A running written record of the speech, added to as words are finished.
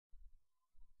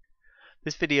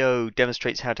This video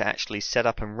demonstrates how to actually set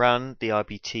up and run the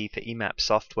RBT for EMAP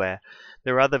software.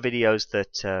 There are other videos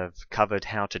that have covered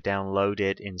how to download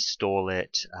it, install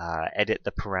it, edit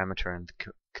the parameter and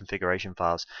configuration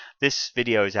files. This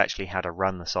video is actually how to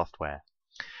run the software.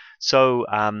 So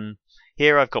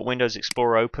here I've got Windows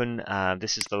Explorer open.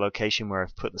 This is the location where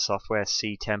I've put the software,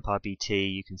 C temp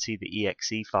RBT. You can see the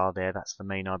exe file there. That's the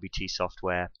main RBT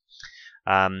software.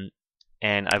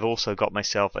 And I've also got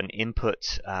myself an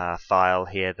input file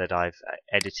here that I've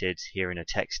edited here in a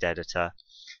text editor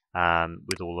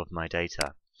with all of my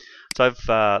data. So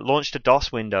I've launched a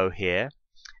DOS window here,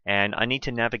 and I need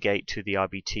to navigate to the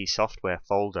RBT software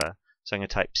folder. So I'm going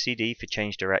to type CD for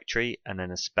change directory and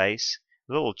then a space.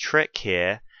 A little trick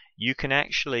here, you can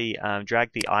actually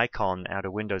drag the icon out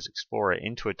of Windows Explorer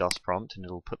into a DOS prompt and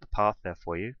it'll put the path there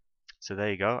for you. So there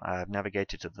you go, I've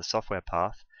navigated to the software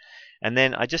path. And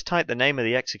then I just type the name of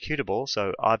the executable,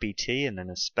 so RBT and then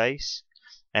a space,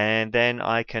 and then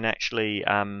I can actually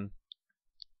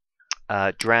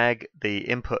drag the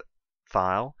input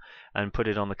file and put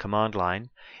it on the command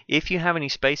line. If you have any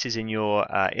spaces in your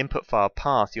input file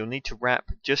path, you'll need to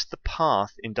wrap just the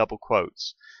path in double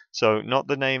quotes. So not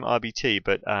the name RBT,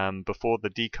 but before the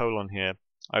D colon here,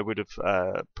 I would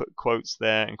have put quotes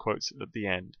there and quotes at the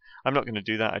end. I'm not going to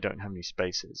do that, I don't have any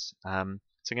spaces.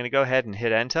 So I'm going to go ahead and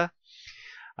hit enter.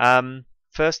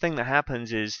 First thing that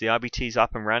happens is the RBT is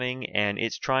up and running and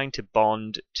it's trying to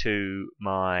bond to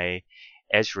my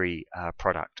Esri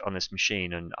product on this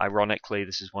machine, and ironically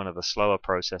this is one of the slower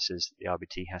processes that the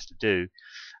RBT has to do.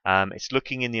 It's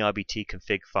looking in the RBT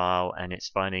config file and it's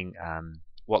finding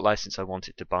what license I want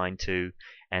it to bind to,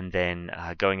 and then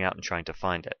going out and trying to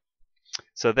find it.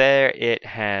 So there it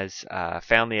has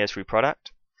found the Esri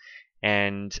product,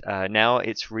 and now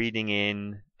it's reading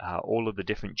in all of the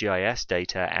different GIS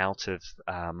data out of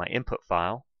my input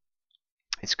file.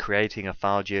 It's creating a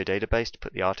file geodatabase to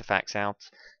put the artifacts out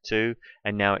to,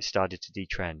 and now it's started to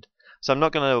detrend. So I'm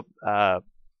not going to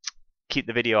keep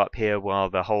the video up here while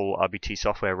the whole RBT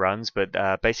software runs,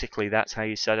 but basically that's how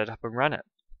you set it up and run it.